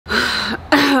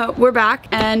we're back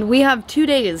and we have 2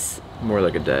 days. More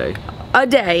like a day. A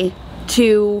day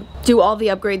to do all the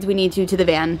upgrades we need to the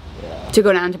van to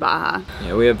go down to Baja.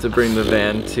 Yeah, we have to bring the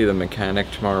van to the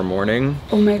mechanic tomorrow morning.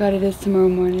 Oh my god, it is tomorrow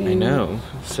morning. I know.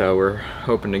 So we're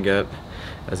hoping to get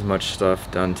as much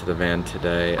stuff done to the van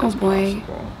today as possible.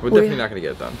 We're definitely not gonna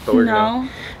get it done, but we're gonna.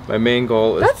 My main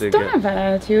goal is to Don't have that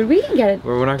attitude. We can get it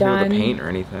we're not gonna done. be able to paint or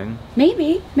anything.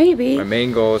 Maybe. My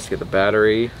main goal is to get the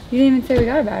battery. You didn't even say we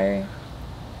got a battery.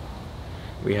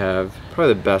 We have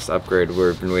probably the best upgrade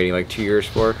we've been waiting like 2 years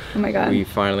for. Oh my god. We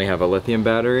finally have a lithium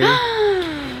battery.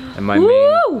 And my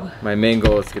main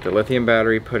goal is to get the lithium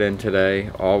battery put in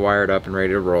today, all wired up and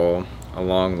ready to roll,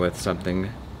 along with something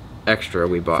extra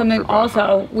we bought. Something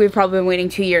also we've probably been waiting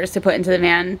 2 years to put into the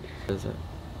van. What is it?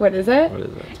 What is it? What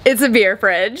is it? It's a beer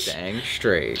fridge. Dang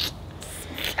straight.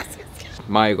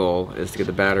 My goal is to get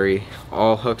the battery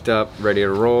all hooked up, ready to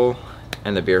roll,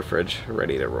 and the beer fridge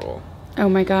ready to roll. Oh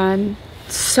my god.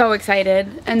 So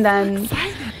excited. And then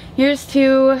here's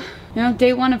to,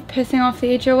 day one of pissing off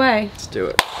the HOA. Let's do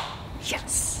it.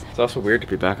 Yes. It's also weird to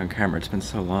be back on camera. It's been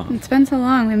so long. It's been so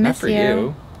long. We miss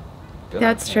you.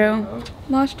 That's true.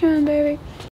 Lost John, baby.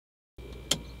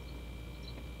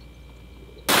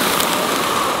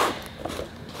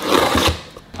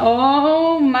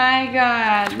 Oh my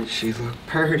god. She look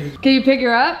pretty. Can you pick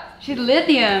her up? She's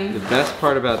lithium. The best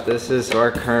part about this is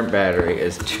our current battery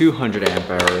is 200 amp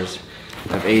hours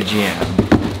of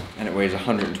AGM, and it weighs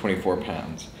 124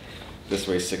 pounds. This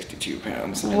weighs 62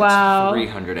 pounds. And wow.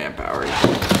 It's 300 amp hours.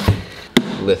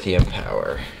 Lithium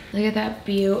power. Look at that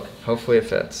view. Hopefully it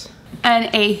fits. And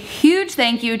a huge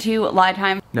thank you to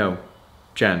LiTime. No,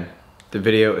 Jen, the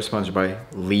video is sponsored by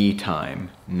LiTime.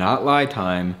 Not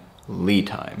LiTime,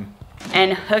 LiTime.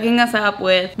 And hooking us up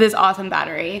with this awesome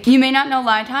battery. You may not know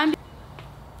LiTime.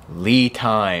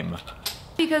 LiTime.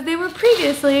 Because they were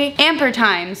previously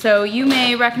Ampertime, so you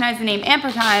may recognize the name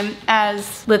Ampertime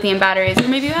as lithium batteries, or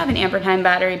maybe you have an Ampertime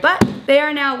battery, but they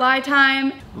are now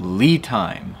LiTime.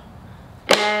 LiTime.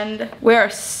 And we're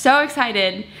so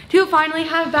excited to finally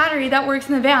have a battery that works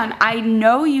in the van. I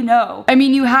know you know. I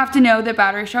mean, you have to know the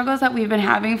battery struggles that we've been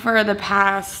having for the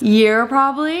past year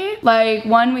probably. Like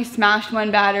we smashed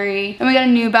one battery, then we got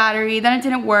a new battery, then it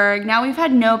didn't work. Now we've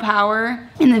had no power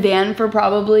in the van for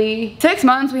probably 6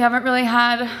 months. We haven't really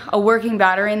had a working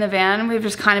battery in the van. We've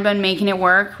just kind of been making it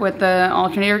work with the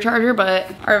alternator charger,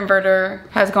 but our inverter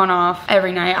has gone off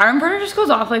every night. Our inverter just goes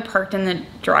off like parked in the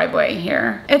driveway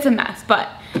here. It's a mess, but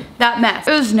that mess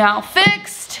is now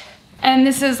fixed. And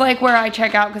this is like where I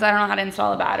check out because I don't know how to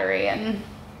install a battery. And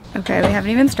okay, we haven't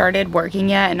even started working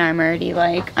yet and I'm already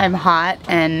like, I'm hot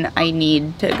and I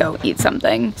need to go eat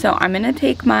something. So I'm gonna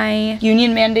take my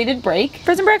union mandated break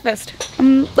for some breakfast.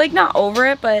 I'm like not over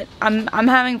it, but I'm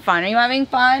having fun. Are you having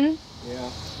fun? Yeah.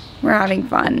 We're having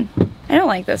fun. I don't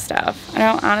like this stuff.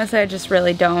 Honestly, I just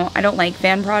really don't. I don't like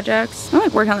van projects. I don't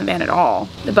like working on the van at all.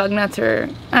 The bug nuts are,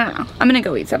 I don't know. I'm gonna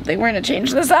go eat something. We're gonna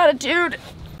change this attitude.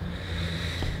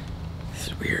 This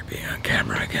is weird being on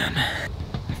camera again.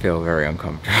 I feel very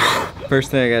uncomfortable.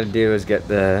 First thing I gotta do is get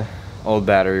the old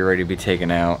battery ready to be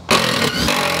taken out.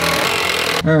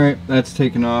 All right, that's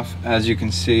taken off. As you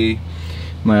can see,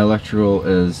 my electrical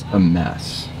is a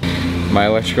mess. My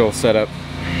electrical setup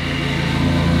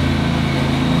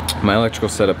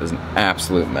is an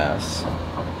absolute mess.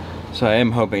 So I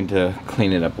am hoping to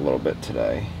clean it up a little bit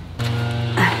today.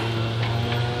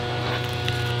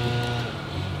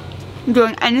 I'm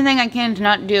doing anything I can to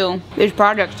not do these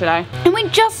projects today. And we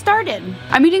just started.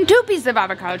 I'm eating 2 pieces of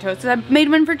avocado toast. I made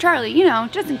one for Charlie,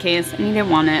 just in case. And he didn't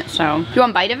want it, so. Do you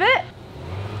want a bite of it?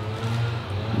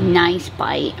 Nice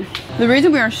bite. The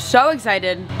reason we are so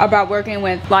excited about working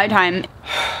with LiTime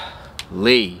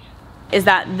is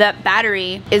that that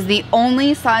battery is the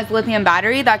only size lithium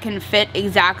battery that can fit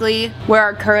exactly where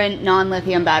our current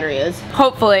non-lithium battery is.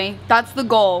 Hopefully, that's the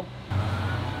goal.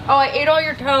 Oh, I ate all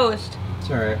your toast. It's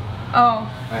alright. Oh.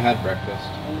 I had breakfast.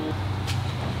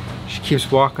 She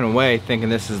keeps walking away thinking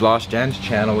this is Lost Jen's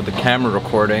channel with the camera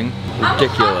recording.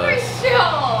 Ridiculous. I'm hungry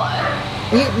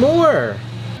still. Eat more.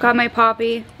 Got my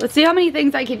poppy. Let's see how many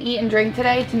things I can eat and drink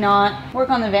today to not work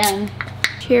on the van.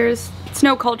 Cheers. It's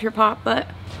no culture pop, but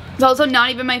it's also not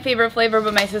even my favorite flavor,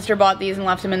 but my sister bought these and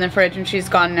left them in the fridge and she's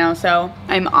gone now, so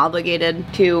I'm obligated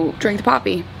to drink the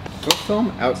poppy. Go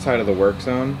film outside of the work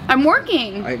zone. I'm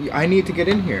working. I need to get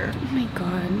in here. Oh my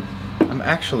god. I'm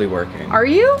actually working. Are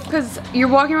you? Because you're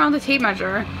walking around with a tape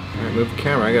measure. Alright, move the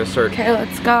camera. I gotta start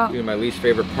let's go. doing my least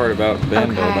favorite part about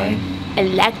van building.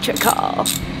 Electrical.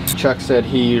 Chuck said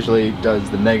he usually does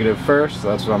the negative first, so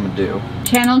that's what I'm gonna do.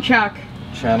 Channel Chuck.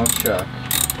 Channel Chuck.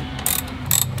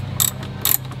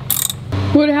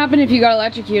 What would happen if you got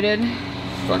electrocuted?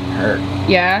 Fucking hurt.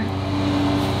 Yeah.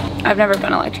 I've never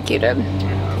been electrocuted.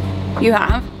 You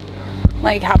have?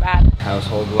 Like how bad?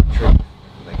 Household electric,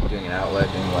 like doing an outlet,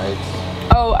 doing lights.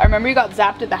 Oh, I remember you got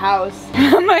zapped at the house.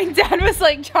 My dad was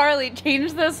like, Charlie,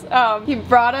 change this. He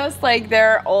brought us like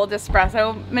their old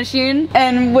espresso machine.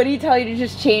 And what did he tell you to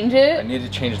just change it? I need to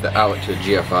change the outlet to a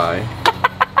GFI.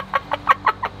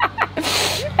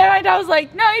 And my dad was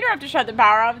like, no, you don't have to shut the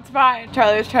power off, it's fine.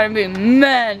 Charlie was trying to be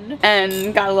men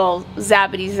and got a little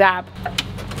zappity zap.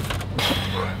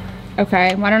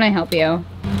 Okay, why don't I help you?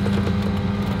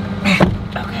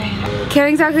 Okay. Can't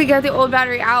exactly get the old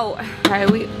battery out. Okay,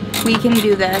 we can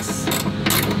do this.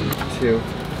 2.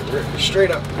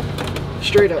 Straight up.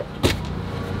 Straight up.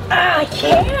 I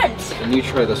can't. And you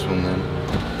try this one then.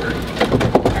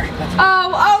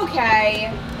 Oh,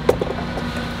 okay.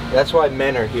 That's why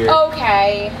men are here.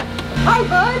 Okay. Hi,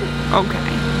 bud. Okay.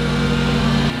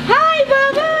 Hi,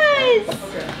 Bubba's.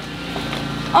 Okay.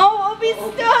 Oh, I'll be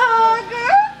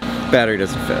stuck. Battery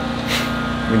doesn't fit.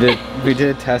 We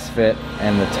did a test fit,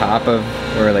 and the top of,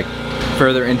 or like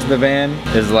further into the van,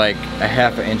 is like a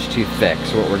 ½ inch too thick.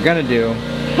 So what we're gonna do.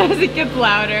 As it gets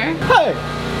louder. Hey.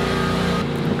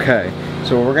 Okay.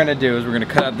 So what we're gonna do is we're gonna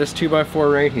cut out this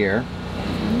 2x4 right here.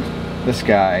 This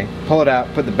guy. Pull it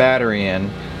out. Put the battery in.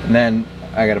 And then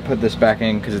I gotta put this back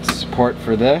in because it's support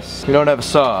for this. We don't have a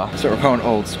saw, so we're going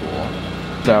old school.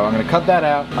 So I'm gonna cut that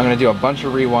out. I'm gonna do a bunch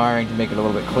of rewiring to make it a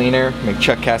little bit cleaner, make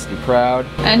Chuck Cassidy proud.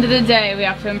 End of the day, we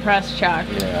have to impress Chuck.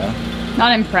 Yeah.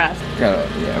 Not impressed.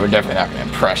 Yeah, we're definitely not gonna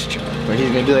impress Chuck. But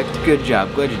he's gonna be like, good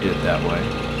job, glad you did it that way.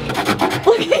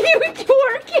 Look at you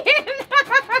twerking!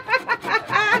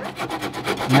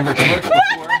 Never twerked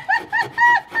before.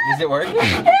 Is it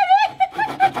working?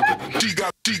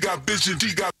 She got vision,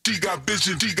 she got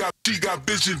vision, she got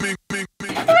vision, bing, bing,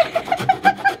 bing.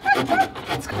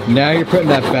 Now you're putting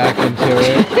that back into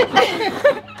it.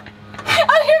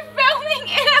 Oh, you're filming?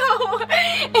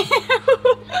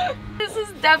 Ew. This is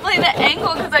definitely the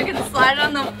angle because I can slide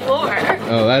on the floor.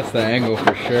 Oh, that's the angle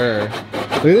for sure.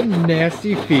 Look at the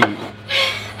nasty feet.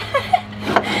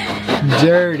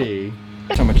 Dirty.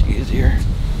 So much easier.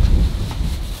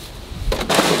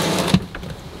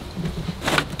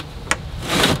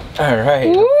 All right.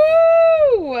 Woo!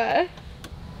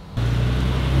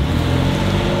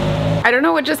 I don't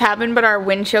know what just happened, but our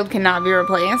windshield cannot be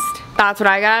replaced. That's what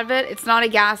I got out of it. It's not a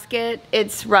gasket.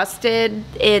 It's rusted.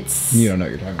 It's... You don't know what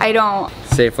you're talking about. I don't.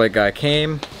 Safe Flight guy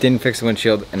came, didn't fix the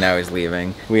windshield, and now he's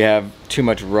leaving. We have too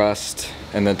much rust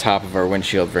in the top of our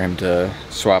windshield for him to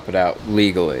swap it out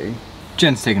legally.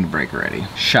 Jen's taking a break already.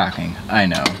 Shocking, I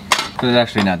know. But it's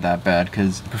actually not that bad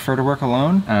because I prefer to work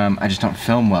alone. I just don't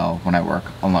film well when I work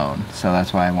alone. So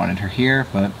that's why I wanted her here,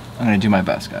 but I'm gonna do my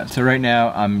best, guys. So right now,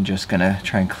 I'm just gonna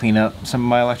try and clean up some of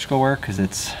my electrical work because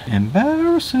it's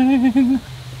embarrassing.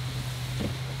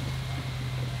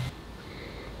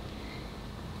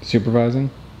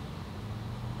 Supervising?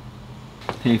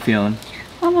 How you feeling?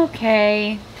 I'm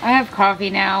okay. I have coffee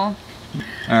now.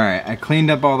 Alright, I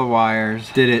cleaned up all the wires,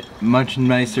 did it much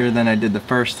nicer than I did the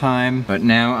first time, but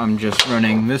now I'm just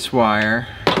running this wire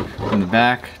from the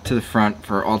back to the front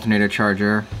for alternator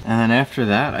charger, and then after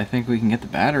that I think we can get the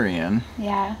battery in.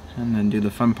 Yeah. And then do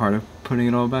the fun part of putting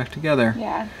it all back together.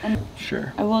 Yeah. And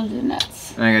Sure. I will do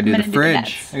nuts. And I gotta do the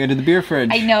fridge. I gotta do the beer fridge.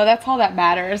 I know, that's all that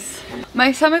matters.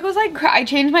 My stomach was like, I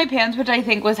changed my pants, which I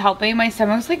think was helping. My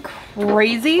stomach was like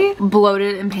crazy,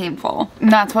 bloated and painful.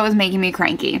 And that's what was making me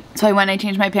cranky. So I went, I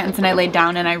changed my pants and I laid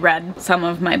down and I read some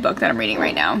of my book that I'm reading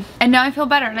right now. And now I feel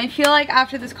better. And I feel like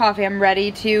after this coffee, I'm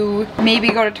ready to maybe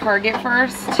go to Target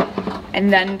first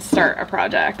and then start a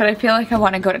project. But I feel like I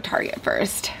want to go to Target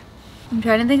first. I'm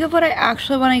trying to think of what I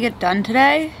actually want to get done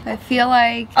today. I feel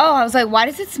like, oh, I was like, why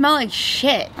does it smell like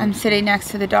shit? I'm sitting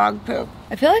next to the dog poop.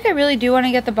 I feel like I really do want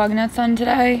to get the bug nets done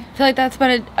today. I feel like that's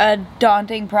been a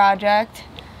daunting project.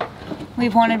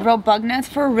 We've wanted real bug nets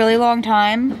for a really long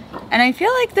time. And I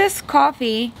feel like this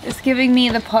coffee is giving me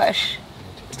the push.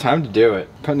 It's time to do it.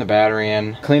 Putting the battery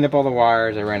in, cleaned up all the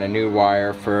wires. I ran a new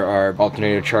wire for our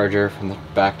alternator charger from the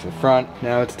back to the front.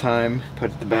 Now it's time to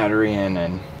put the battery in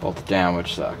and bolt it down,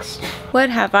 which sucks. What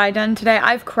have I done today?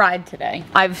 I've cried today.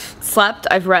 I've slept,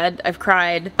 I've read, I've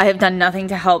cried. I have done nothing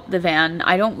to help the van.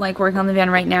 I don't like working on the van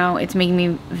right now. It's making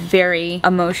me very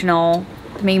emotional.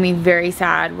 It's making me very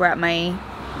sad. We're at my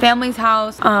family's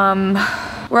house.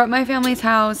 We're at my family's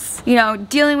house, you know,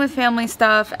 dealing with family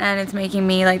stuff, and it's making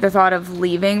me like the thought of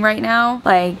leaving right now.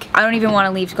 Like, I don't even want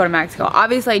to leave to go to Mexico.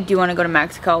 Obviously, I do want to go to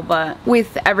Mexico, but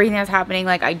with everything that's happening,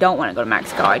 like, I don't want to go to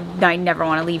Mexico. I never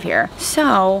want to leave here.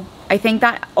 So, I think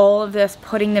that all of this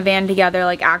putting the van together,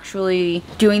 like actually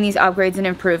doing these upgrades and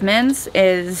improvements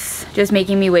is just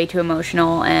making me way too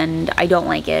emotional, and I don't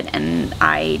like it, and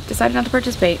I decided not to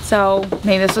participate. So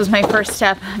maybe this was my first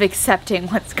step of accepting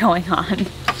what's going on.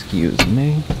 Excuse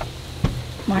me.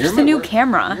 Watch the new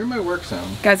camera. You're my work zone.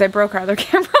 Guys, I broke our other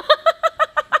camera.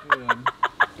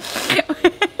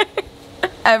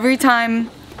 Every time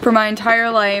for my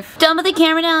entire life. Don't put the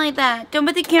camera down like that. Don't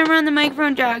put the camera on the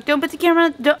microphone jack. Don't put the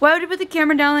camera, why would you put the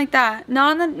camera down like that?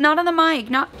 Not on the mic,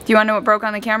 Do you wanna know what broke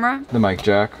on the camera? The mic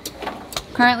jack.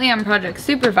 Currently I'm project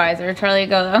supervisor. Charlie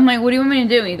goes, I'm like, what do you want me to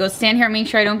do? He goes, stand here and make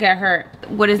sure I don't get hurt.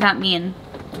 What does that mean?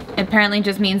 It apparently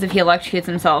just means if he electrocutes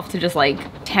himself to just like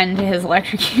tend to his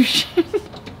electrocution.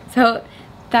 So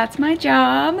that's my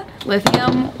job.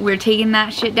 Lithium, we're taking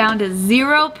that shit down to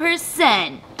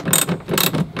 0%.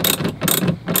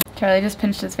 Charlie just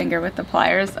pinched his finger with the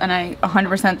pliers, and I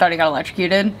 100% thought he got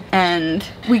electrocuted. And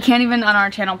we can't even on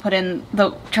our channel put in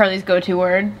Charlie's go-to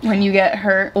word when you get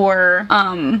hurt or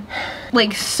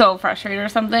like so frustrated or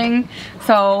something.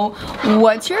 So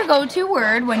what's your go-to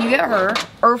word when you get hurt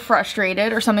or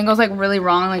frustrated or something goes like really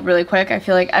wrong, like really quick? I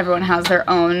feel like everyone has their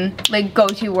own like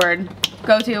go-to word.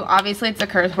 Go-to, obviously it's a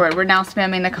curse word. We're now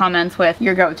spamming the comments with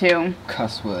your go-to.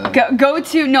 Cuss word.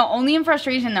 Go-to, no, only in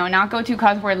frustration though, not go-to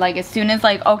cuss word. Like as soon as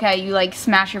like, okay, you like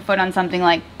smash your foot on something,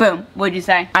 like, boom, what'd you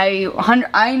say?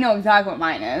 I know exactly what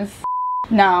mine is.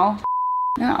 No,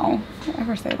 don't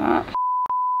ever say that.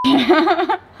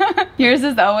 Yours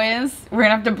is always, we'll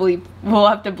have to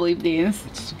bleep these.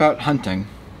 It's about hunting.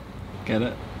 Get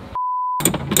it?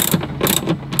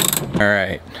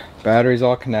 Alright, battery's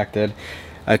all connected.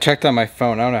 I checked on my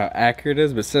phone, I don't know how accurate it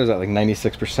is, but it says at like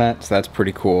 96%, so that's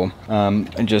pretty cool.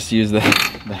 I just use the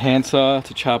handsaw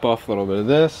to chop off a little bit of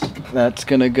this. That's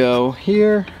gonna go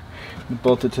here,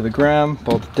 bolt it to the ground,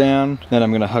 bolt it down. Then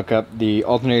I'm gonna hook up the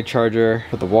alternator charger,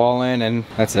 put the wall in, and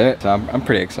that's it. So I'm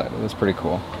pretty excited, that's pretty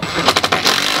cool.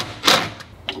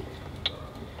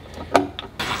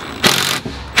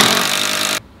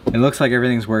 It looks like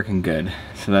everything's working good,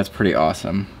 so that's pretty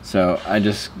awesome. So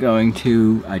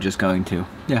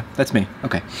yeah, that's me,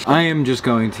 okay. I am just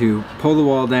going to pull the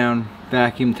wall down,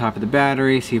 vacuum top of the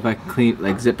battery, see if I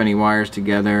can zip any wires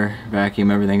together,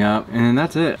 vacuum everything up, and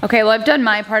that's it. Okay, well I've done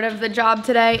my part of the job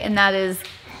today, and that is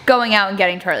going out and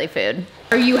getting Charlie food.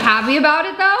 Are you happy about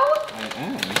it though? I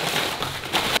am.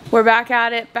 We're back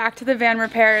at it, back to the van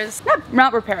repairs.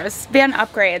 Not repairs, van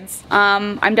upgrades.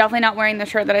 I'm definitely not wearing the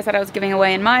shirt that I said I was giving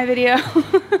away in my video.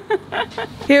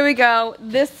 Here we go.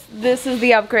 This is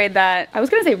the upgrade that I was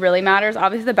gonna say really matters.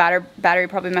 Obviously the battery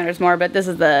probably matters more, but this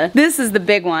is the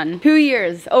big one. 2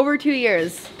 years, over 2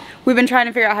 years. We've been trying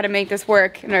to figure out how to make this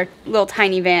work in our little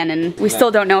tiny van, and we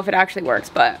still don't know if it actually works,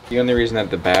 but. The only reason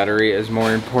that the battery is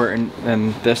more important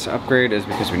than this upgrade is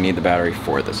because we need the battery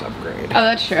for this upgrade. Oh,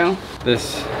 that's true.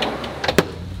 This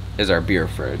is our beer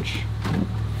fridge.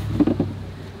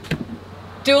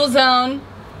 Dual zone.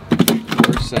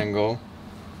 We're single.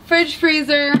 Fridge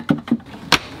freezer.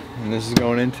 And this is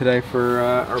going in today for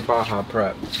our Baja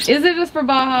prep. Is it just for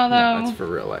Baja though? No, it's for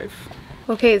real life.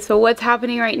 Okay, so what's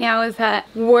happening right now is that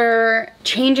we're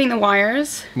changing the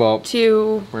wires. Well,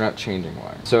 we're not changing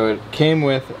wires. So it came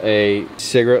with a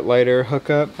cigarette lighter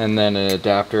hookup and then an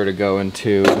adapter to go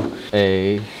into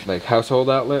a household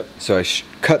outlet. So I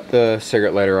cut the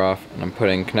cigarette lighter off, and I'm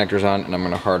putting connectors on, and I'm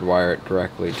gonna hardwire it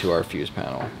directly to our fuse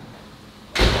panel.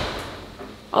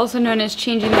 Also known as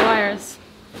changing the wires.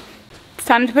 It's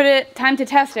time to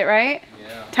test it, right?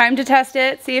 Yeah. Time to test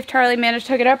it, see if Charlie managed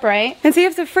to hook it up right, and see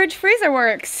if the fridge freezer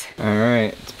works. All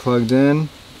right, it's plugged in.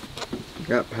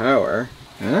 Got power.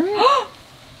 All right.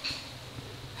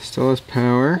 Still has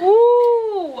power.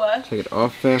 Ooh. Take it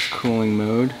off fast cooling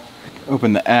mode.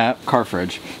 Open the app, car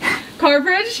fridge. Car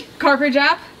fridge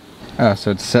app. Oh,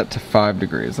 so it's set to 5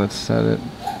 degrees. Let's set it.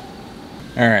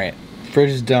 All right,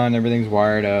 fridge is done. Everything's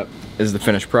wired up. This is the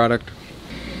finished product.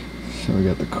 So we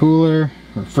got the cooler,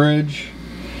 or fridge.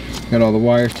 Got all the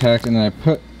wires tacked, and then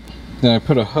I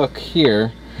put a hook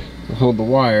here to hold the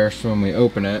wire, so when we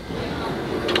open it,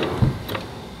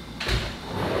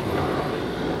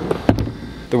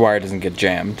 the wire doesn't get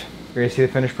jammed. Ready to see the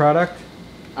finished product?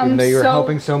 Even though you were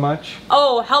helping so much.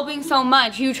 Oh, helping so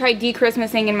much. You tried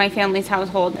de-Christmasing in my family's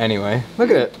household. Anyway, look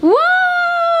at it.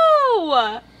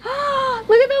 Whoa!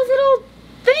 Look at those little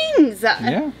things.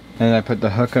 Yeah. And I put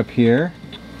the hook up here,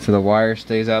 so the wire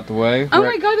stays out the way. Oh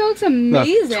my god, that looks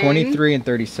amazing. Look, 23 and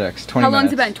 20 36, minutes. How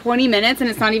long's it been? 20 minutes, and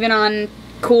it's not even on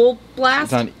cool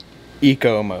blast? It's on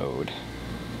eco mode.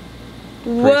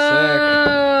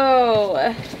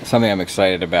 Whoa! Something I'm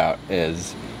excited about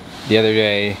is The other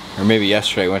day, or maybe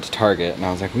yesterday, I went to Target and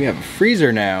I was like, we have a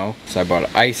freezer now. So I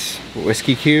bought ice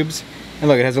whiskey cubes, and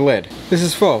look, it has a lid. This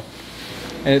is full,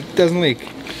 and it doesn't leak.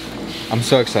 I'm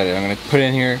so excited. I'm gonna put it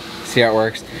in here, see how it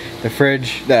works. The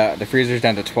fridge, the freezer's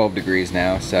down to 12 degrees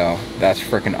now, so that's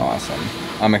freaking awesome.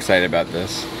 I'm excited about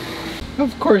this.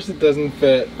 Of course it doesn't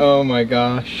fit. Oh my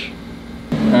gosh.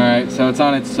 All right, so it's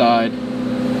on its side.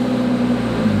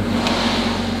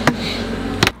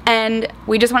 And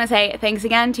we just want to say thanks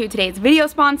again to today's video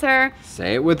sponsor.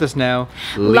 Say it with us now.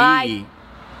 LiTime.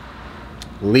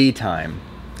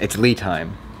 It's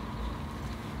LiTime.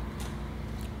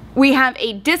 We have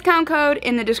a discount code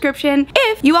in the description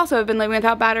if you also have been living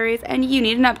without batteries and you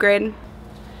need an upgrade.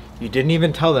 You didn't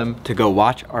even tell them to go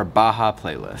watch our Baja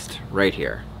playlist right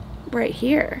here. Right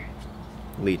here.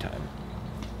 LiTime.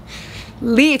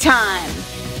 LiTime.